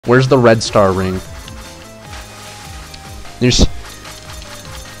Where's the red star ring? There's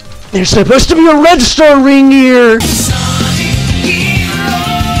supposed to be a red star ring here!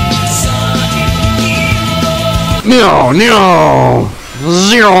 No, no!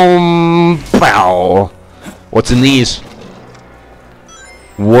 Zero! Pow! What's in these?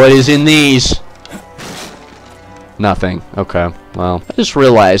 What is in these? Nothing. Okay, well. I just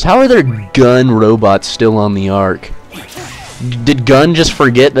realized, how are there gun robots still on the Ark? Did Gun just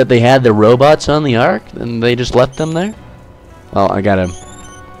forget that they had the robots on the Ark and they just left them there? Well, I gotta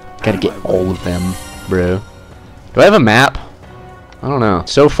get all of them, bro. Do I have a map? I don't know.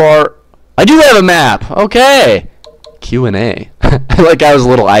 So far, I do have a map! Okay! Q&A. Like how his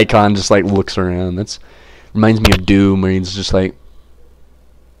little icon just like looks around. That's reminds me of Doom, where he's just like,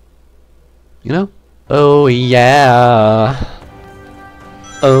 you know? Oh yeah.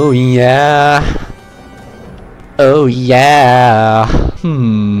 Oh yeah. Oh yeah.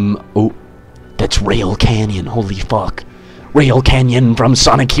 Oh, that's Rail Canyon. Holy fuck. Rail Canyon from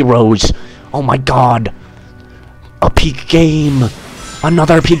Sonic Heroes. Oh my god. A peak game.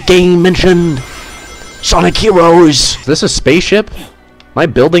 Another peak game mentioned. Sonic Heroes. Is this a spaceship? Am I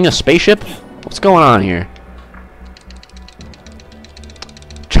building a spaceship? What's going on here?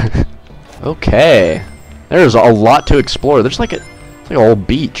 Okay. There's a lot to explore. There's like a whole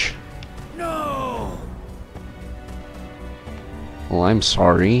beach. No. Well, I'm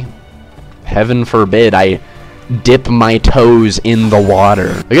sorry. Heaven forbid I dip my toes in the water.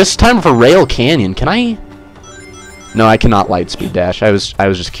 I guess it's time for Rail Canyon. Can I? No, I cannot light speed dash. I was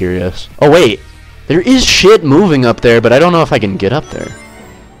just curious. Oh wait. There is shit moving up there, but I don't know if I can get up there.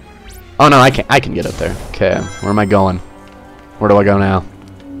 Oh no, I can get up there. Okay, where am I going? Where do I go now?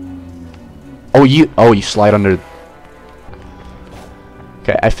 Oh, you slide under.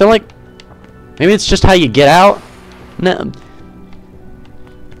 Okay, I feel like maybe it's just how you get out. No.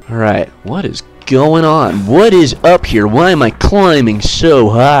 Alright, what is going on? What is up here? Why am I climbing so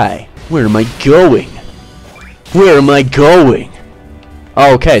high? Where am I going? Where am I going?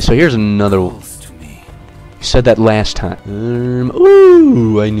 Oh, okay, so here's another one. You said that last time.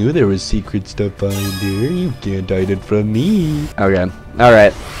 Ooh, I knew there was secret stuff behind here. You can't hide it from me. Okay,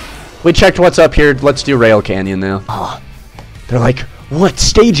 alright. We checked what's up here. Let's do Rail Canyon now. Oh, they're like, what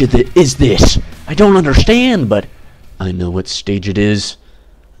stage is this? I don't understand, but I know what stage it is.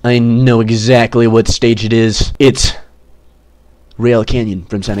 I know exactly what stage it is. It's Rail Canyon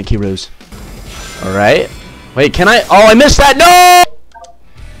from Sonic Heroes. Alright. Wait, can I? Oh, I missed that! No!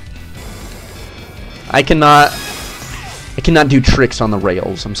 I cannot do tricks on the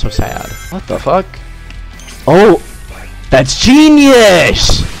rails. I'm so sad. What the fuck? Oh, that's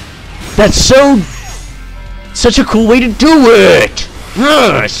genius! That's such a cool way to do it!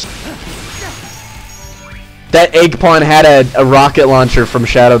 Yes! That Eggpon had a rocket launcher from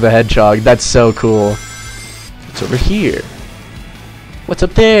Shadow the Hedgehog. That's so cool. It's over here. What's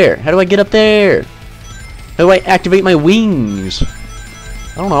up there? How do I get up there? How do I activate my wings?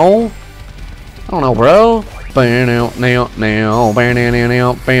 I don't know. I don't know, bro.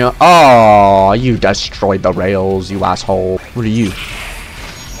 Oh, you destroyed the rails, you asshole. What are you?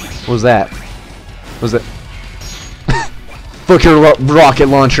 What was that? What was it? Fuck your rocket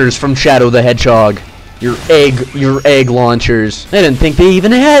launchers from Shadow the Hedgehog. Your egg launchers. I didn't think they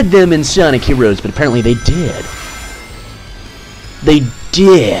even had them in Sonic Heroes, but apparently they did. They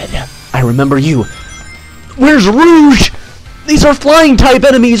did. I remember you. Where's Rouge? These are flying type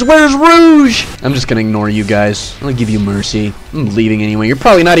enemies. Where's Rouge? I'm just gonna ignore you guys. I'll give you mercy. I'm leaving anyway. You're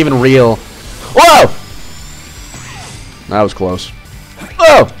probably not even real. Whoa! That was close.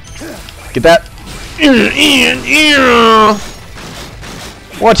 Whoa! Get that.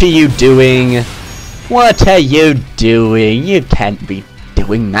 What are you doing? What are you doing? You can't be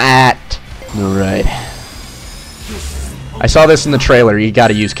doing that. Alright. I saw this in the trailer. You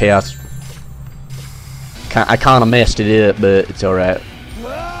gotta use Chaos. I kinda messed it up, but it's alright.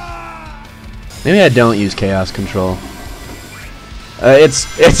 Maybe I don't use Chaos Control.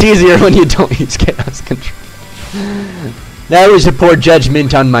 It's easier when you don't use Chaos Control. That was a poor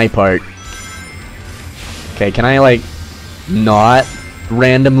judgment on my part. Okay, can I like not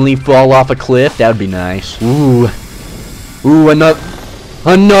randomly fall off a cliff? That would be nice. Ooh. Ooh,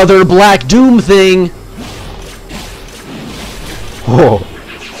 another Black Doom thing. Oh.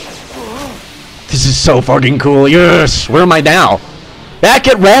 This is so fucking cool. Yes. Where am I now? Back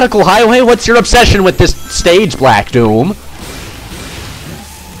at Radical Highway? What's your obsession with this stage, Black Doom?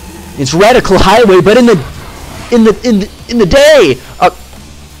 It's Radical Highway, but in the day.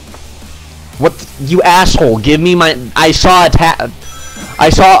 What you asshole? Give me my. I saw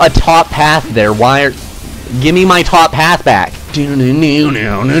a top path there. Why? Give me my top path back.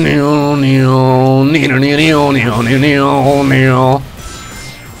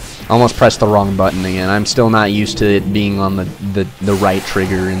 Almost pressed the wrong button again. I'm still not used to it being on the right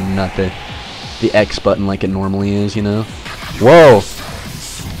trigger and not the X button like it normally is, you know? Whoa!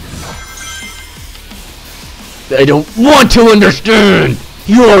 I don't want to understand!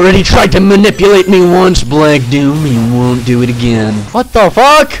 You already tried to manipulate me once, Black Doom. You won't do it again. What the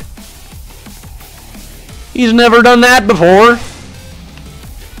fuck? He's never done that before.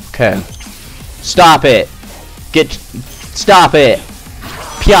 Okay. Stop it. Stop it.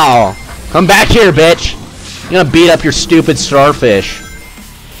 Pyaw. Come back here, bitch. I'm gonna beat up your stupid starfish.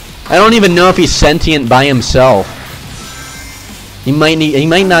 I don't even know if he's sentient by himself. He might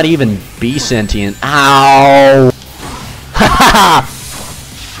not even be sentient. Ow. Ha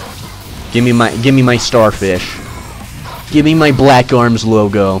Give me my starfish. Give me my Black Arms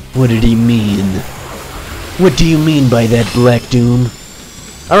logo. What did he mean? What do you mean by that, Black Doom?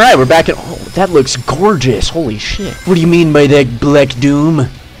 Alright, we're back at... Oh, that looks gorgeous. Holy shit. What do you mean by that, Black Doom?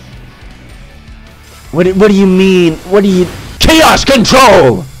 What do you mean? What do you... Chaos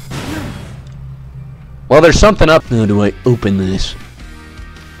Control! Well, there's something up. How do I open this?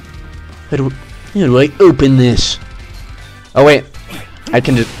 How do I open this? Oh, wait. I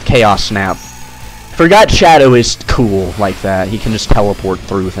can just Chaos Snap. Forgot Shadow is cool like that. He can just teleport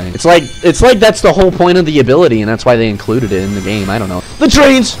through things. It's like that's the whole point of the ability, and that's why they included it in the game. I don't know. The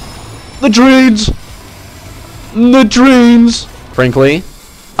trains! The trains! The trains! Frankly,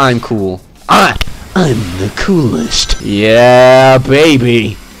 I'm cool. I'm the coolest. Yeah,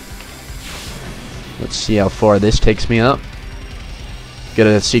 baby. Let's see how far this takes me up. Get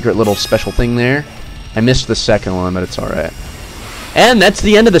a secret little special thing there. I missed the second one, but it's alright. And that's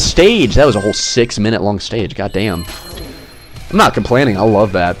the end of the stage. That was a whole 6-minute long stage. God damn. I'm not complaining. I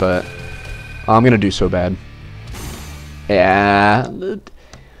love that, but I'm gonna do so bad. Yeah.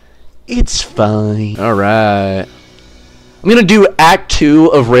 It's fine. Alright. I'm gonna do Act 2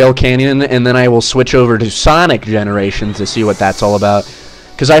 of Rail Canyon, and then I will switch over to Sonic Generations to see what that's all about.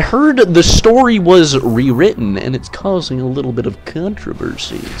 Because I heard the story was rewritten, and it's causing a little bit of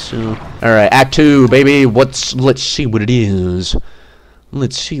controversy. So, alright, Act 2, baby. Let's see what it is.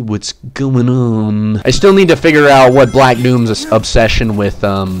 Let's see what's going on. I still need to figure out what Black Doom's obsession with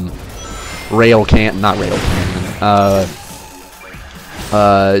Radical Canyon.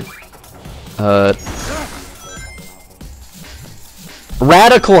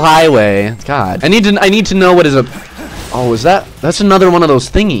 Radical Highway. God, I need to know what is a. Oh, is that's another one of those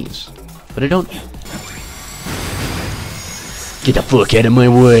thingies? But I don't. Get the fuck out of my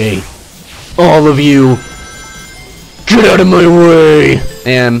way, all of you. Get out of my way!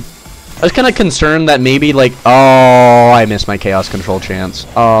 And I was kind of concerned that maybe, like, oh, I missed my Chaos Control chance.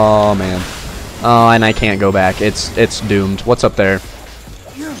 Oh, man. Oh, and I can't go back. It's doomed. What's up there?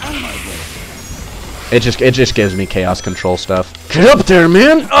 It just gives me Chaos Control stuff. Get up there,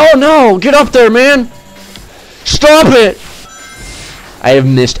 man! Oh, no! Get up there, man! Stop it! I have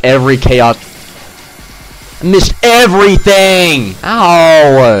missed every Chaos... I missed everything!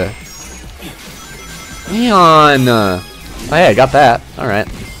 Ow! Hang on. Oh, hey, I got that. Alright.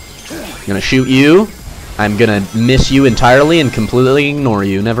 I'm gonna shoot you. I'm gonna miss you entirely and completely ignore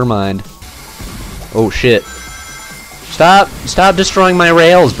you. Never mind. Oh, shit. Stop destroying my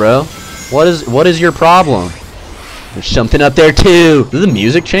rails, bro. What is your problem? There's something up there, too. Did the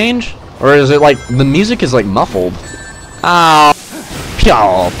music change? Or is it like... The music is, like, muffled. Ow.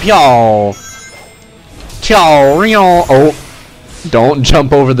 Pyaw. Pyaw. Pyaw. Oh. Don't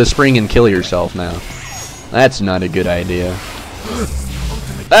jump over the spring and kill yourself now. That's not a good idea.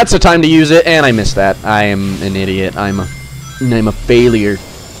 That's the time to use it, and I missed that. I am an idiot. I'm a failure.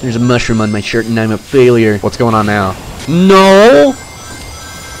 There's a mushroom on my shirt, and I'm a failure. What's going on now? No!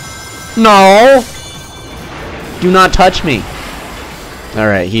 No! Do not touch me.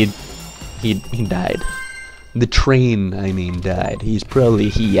 Alright, he died. The train, I mean, died. He's probably,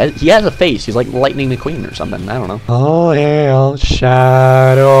 he has a face. He's like Lightning McQueen or something. I don't know. Oh, hail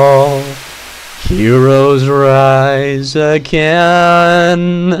Shadow. Heroes rise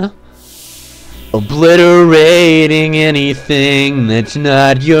again, obliterating anything that's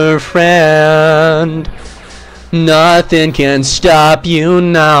not your friend. Nothing can stop you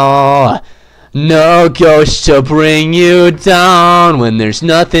now. No ghost to bring you down. When there's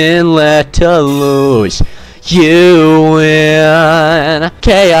nothing left to lose, you win.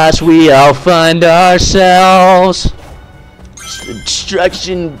 Chaos, we all find ourselves.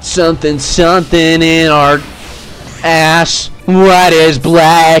 Destruction, something in our ass. What is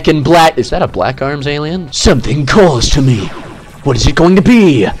black and black? Is that a Black Arms alien? Something calls to me. What is it going to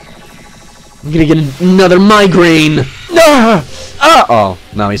be? I'm gonna get another migraine. Oh,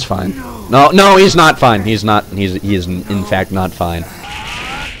 no, he's fine. No, he's not fine. He is in fact not fine.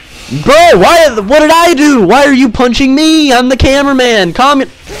 Bro, what did I do? Why are you punching me? I'm the cameraman. Calm it.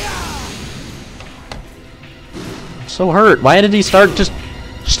 So hurt. Why did he start just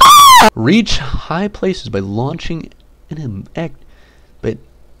stop? Reach high places by launching an act, but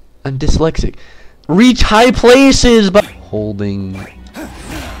I'm dyslexic. Reach high places by holding.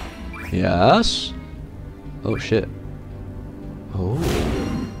 Yes. Oh shit. Oh.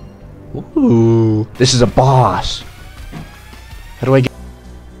 Ooh. This is a boss. How do I get?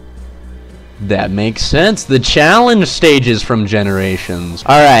 That makes sense. The challenge stages from Generations.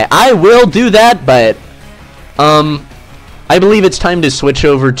 Alright, I will do that, but I believe it's time to switch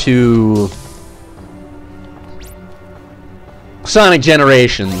over to Sonic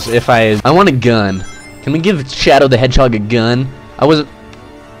Generations. If I want a gun. Can we give Shadow the Hedgehog a gun? I wasn't.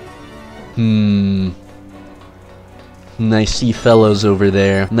 Nicey fellows over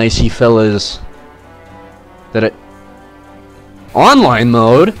there. Nicey fellas. Online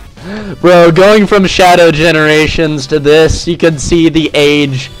mode? Bro, going from Shadow Generations to this, you can see the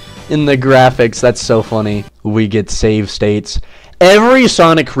age in the graphics. That's so funny. We get save states. Every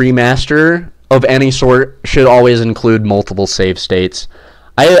Sonic remaster of any sort should always include multiple save states.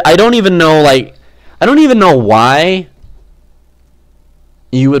 I don't even know, like, I don't even know why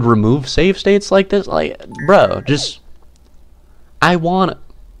you would remove save states like this. Like, bro, just, I want it.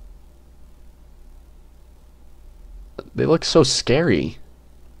 They look so scary.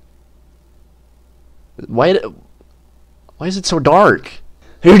 Why is it so dark?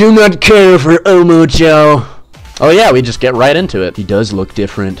 I do not care for Omocho. Oh yeah, we just get right into it. He does look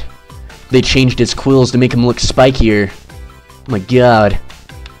different. They changed his quills to make him look spikier. Oh my god.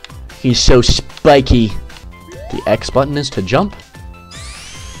 He's so spiky. The X button is to jump?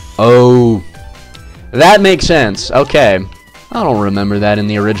 Oh. That makes sense. Okay. I don't remember that in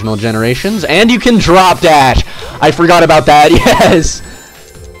the original Generations. And you can drop dash. I forgot about that. Yes.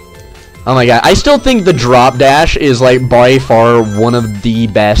 Oh my god. I still think the drop dash is like by far one of the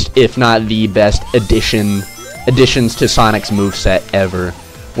best, if not the best additions to Sonic's moveset ever.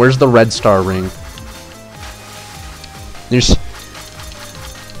 Where's the red star ring? There's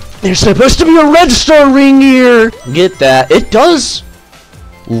supposed to be a red star ring here. Get that. It does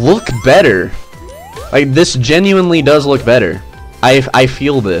look better. Like, this genuinely does look better. I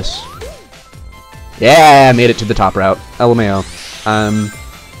feel this. Yeah, I made it to the top route. LMAO.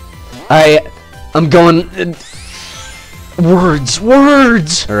 I'm going.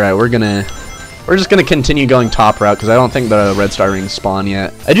 Words. All right, we're just gonna continue going top route because I don't think the red star rings spawn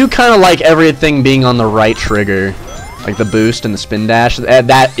yet. I do kind of like everything being on the right trigger, like the boost and the spin dash.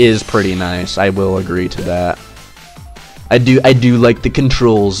 That is pretty nice. I will agree to that. I do like the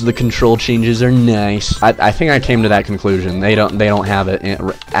controls. The control changes are nice. I think I came to that conclusion. They don't have it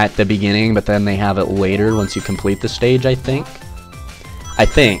at the beginning, but then they have it later once you complete the stage. I think. I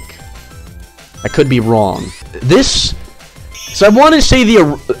could be wrong. So I want to say the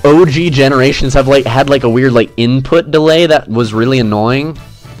OG Generations have had like a weird like input delay that was really annoying.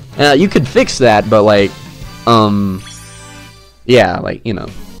 You could fix that, but like, yeah, like, you know.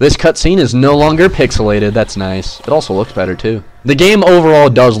 This cutscene is no longer pixelated. That's nice. It also looks better too. The game overall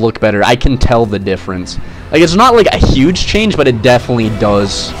does look better. I can tell the difference. Like, it's not like a huge change, but it definitely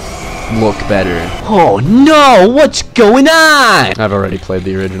does look better. Oh no, what's going on? I've already played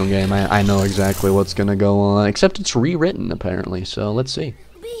the original game. I know exactly what's gonna go on, except it's rewritten apparently, so let's see.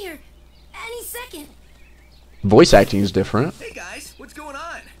 I'll be here any second. Voice acting is different. Hey guys, what's going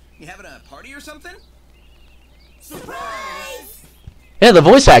on? You having a party or something? Surprise! Yeah, the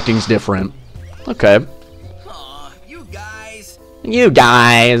voice acting's different. Okay. Aw, you guys. You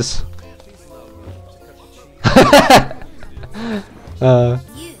guys.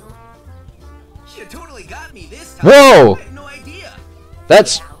 You totally got me this time. Whoa! I had no idea.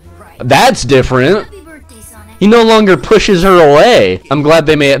 That's different. Happy birthday, Sonic. He no longer pushes her away. I'm glad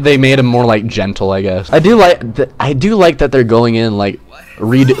they made him more like gentle, I guess. I do like that they're going in like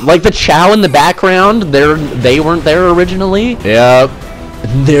like the Chow in the background. They weren't there originally. Yep.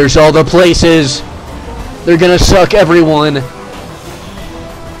 There's all the places. They're gonna suck everyone.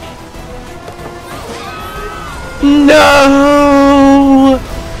 No.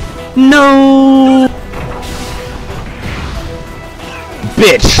 No.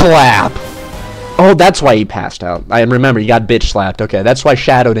 Bitch slap. Oh, that's why he passed out. I remember, he got bitch slapped. Okay, that's why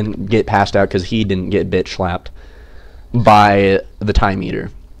Shadow didn't get passed out, because he didn't get bitch slapped by the Time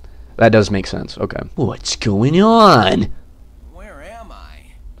Eater. That does make sense. Okay. What's going on? Where am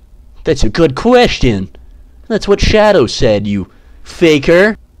I? That's a good question. That's what Shadow said, you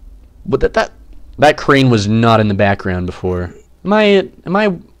faker. But that crane was not in the background before. Am I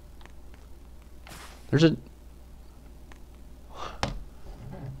there's a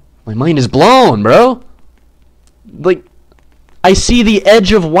My mind is blown, bro. Like, I see the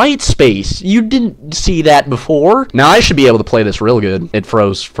edge of white space. You didn't see that before. Now I should be able to play this real good. It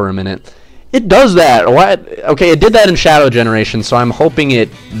froze for a minute. It does that. What? Okay, it did that in Shadow Generation, so I'm hoping it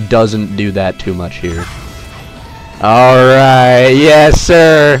doesn't do that too much here. Alright, yes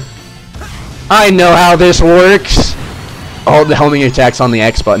sir. I know how this works. Oh, the homing attack's on the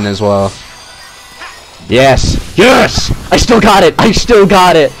X button as well. Yes! Yes! I still got it! I still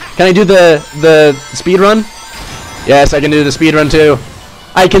got it! Can I do the speed run? Yes, I can do the speed run too.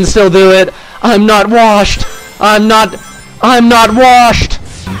 I can still do it. I'm not washed. I'm not washed.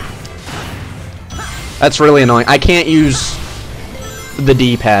 That's really annoying. I can't use the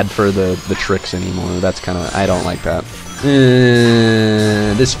D-pad for the tricks anymore. That's kind of, I don't like that.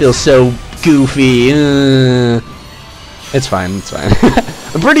 This feels so goofy. It's fine. It's fine.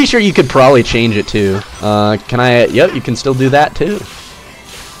 I'm pretty sure you could probably change it too. Can I? Yep, you can still do that too.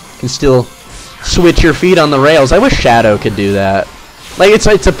 You can still switch your feet on the rails. I wish Shadow could do that. Like, it's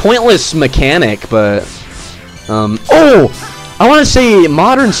a pointless mechanic, but oh, I want to say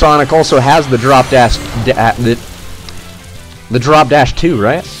modern Sonic also has the drop dash, the drop dash too,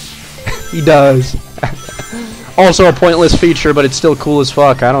 right? He does. Also a pointless feature, but it's still cool as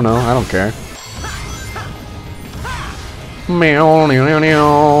fuck. I don't know. I don't care. Oh,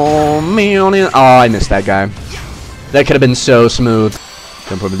 I missed that guy. That could have been so smooth.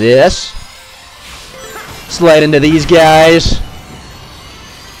 Jump over this. Slide into these guys.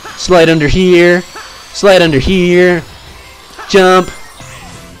 Slide under here. Slide under here. Jump.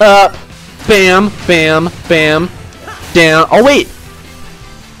 Up. Bam. Bam. Bam. Down. Oh, wait.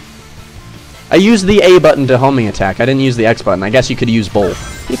 I used the A button to homing attack. I didn't use the X button. I guess you could use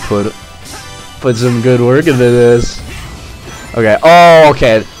both. You put some good work into this. Okay. Oh,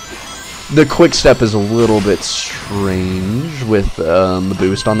 okay. The quick step is a little bit strange with the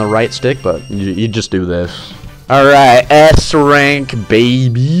boost on the right stick, but you just do this. Alright, S rank,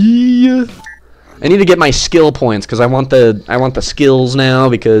 baby. I need to get my skill points because I want the skills now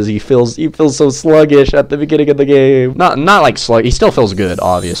because he feels so sluggish at the beginning of the game. Not like slug. He still feels good,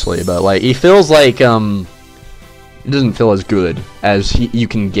 obviously, but like he feels like it doesn't feel as good as you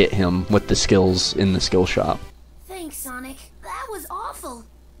can get him with the skills in the skill shop. Thanks, Sonic. That was awful.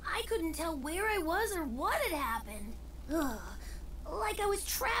 I couldn't tell where I was or what had happened. Ugh. Like I was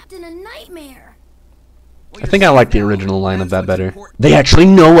trapped in a nightmare. I think I like the original line of that better. They actually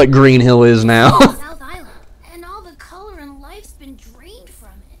know what Green Hill is now. South Island, and all the color and life's been drained from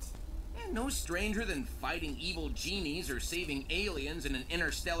it. You're no stranger than fighting evil genies or saving aliens in an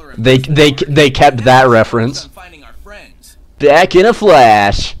interstellar. They kept that reference. Finding our friends. Back in a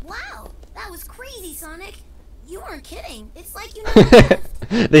flash. Wow, that was crazy, Sonic. You weren't kidding. It's like you never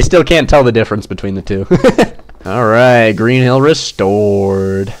They still can't tell the difference between the two. Alright, Green Hill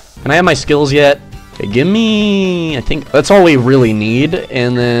restored. Can I have my skills yet? Okay, give me, I think that's all we really need,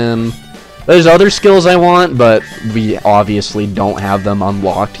 and then there's other skills I want, but we obviously don't have them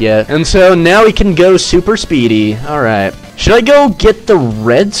unlocked yet. And so now we can go super speedy. Alright. Should I go get the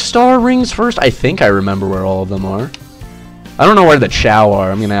red star rings first? I think I remember where all of them are. I don't know where the Chow are.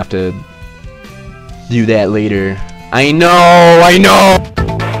 I'm gonna have to do that later. I know!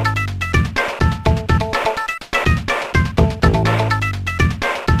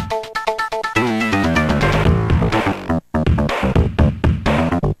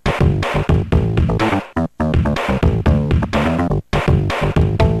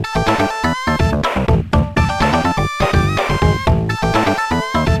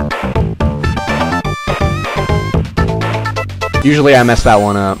 Usually I mess that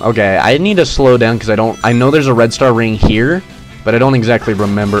one up. Okay, I need to slow down because I know there's a red star ring here, but I don't exactly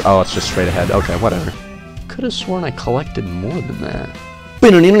remember. Oh, it's just straight ahead. Okay, whatever. Could have sworn I collected more than that.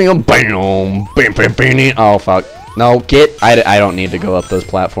 Oh, fuck. No, I don't need to go up those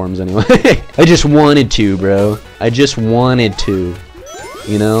platforms anyway. I just wanted to, bro. I just wanted to.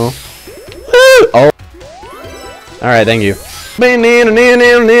 You know? Oh. Alright, thank you. Bam!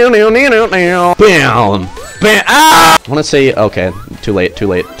 Ah! I want to say, okay, too late.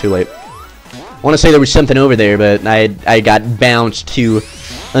 I want to say there was something over there, but I got bounced to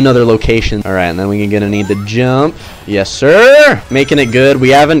another location. Alright, and then we're gonna need the jump. Yes, sir! Making it good. We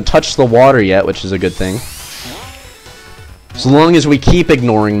haven't touched the water yet, which is a good thing. As long as we keep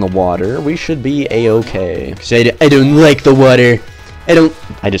ignoring the water, we should be a-okay. I don't like the water.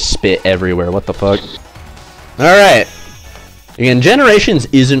 I just spit everywhere. What the fuck? Alright. Again, Generations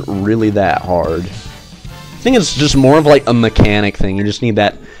isn't really that hard. I think it's just more of like a mechanic thing. You just need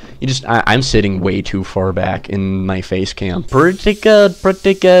that You just, I'm sitting way too far back in my face cam. Pretty good,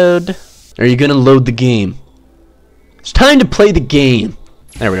 pretty good. Are you gonna load the game? It's time to play the game.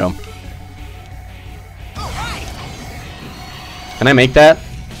 There we go. Can I make that?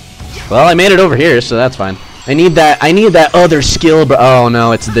 Well, I made it over here, so that's fine. I need that other skill, but oh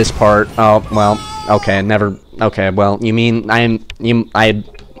no, it's this part. Oh, well, okay, never, okay, well, you mean, Alright,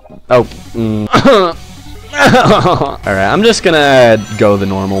 I'm just gonna go the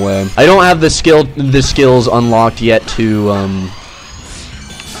normal way. I don't have the skills unlocked yet to,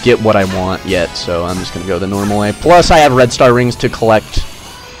 get what I want yet, so I'm just gonna go the normal way. Plus, I have red star rings to collect,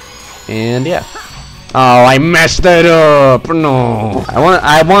 and yeah. Oh, I messed that up. No,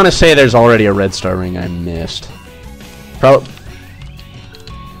 I want to say there's already a red star ring I missed. Brother,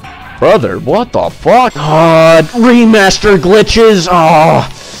 what the fuck? Oh, remaster glitches. Oh,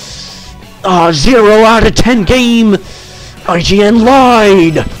 0 out of 10 game. IGN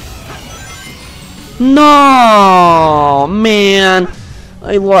lied. No, man.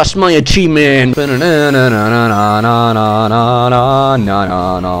 I lost my achievement.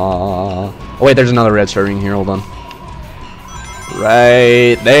 Oh wait, there's another red star ring here, hold on.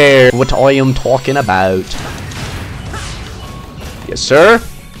 Right there. What I am talking about. Yes, sir.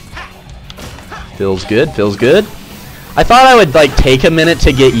 Feels good, feels good. I thought I would, like, take a minute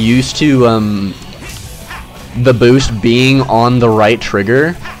to get used to, the boost being on the right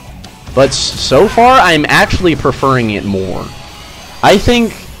trigger. But so far, I'm actually preferring it more. I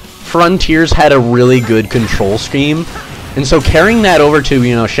think Frontiers had a really good control scheme. And so carrying that over to,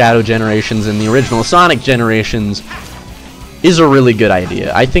 you know, Shadow Generations and the original Sonic Generations is a really good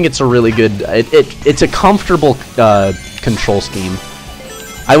idea. I think it's a really good, it's a comfortable control scheme.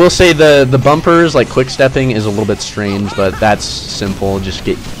 I will say the bumpers, like quick stepping, is a little bit strange, but that's simple. Just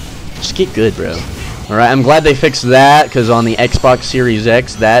get good, bro. All right, I'm glad they fixed that, because on the Xbox Series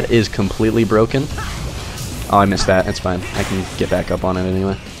X, that is completely broken. Oh, I missed that. That's fine. I can get back up on it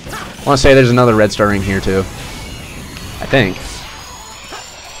anyway. I want to say there's another red star ring here too. I think.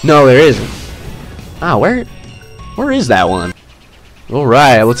 No, there isn't. Ah, where is that one?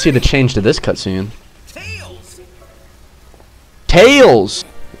 Alright, let's see the change to this cutscene. Tails! Tails!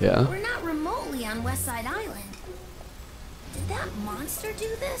 Yeah. We're not remotely on West Side Island. Did that monster do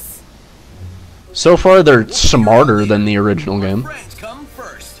this? So far, they're smarter than the original game. Friends come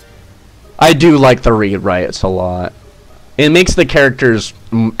first. I do like the rewrites a lot. It makes the characters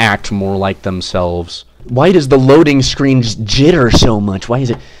act more like themselves. Why does the loading screen just jitter so much? Why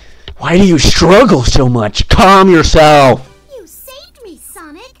do you struggle so much? Calm yourself! You saved me,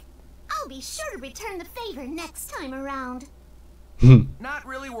 Sonic. I'll be sure to return the favor next time around. Not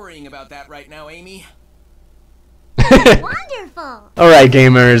really worrying about that right now, Amy. Wonderful! Alright,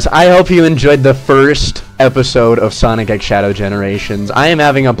 gamers, I hope you enjoyed the first episode of Sonic X Shadow Generations. I am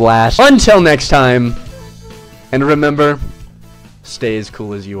having a blast. Until next time, and remember, stay as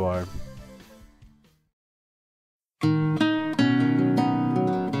cool as you are.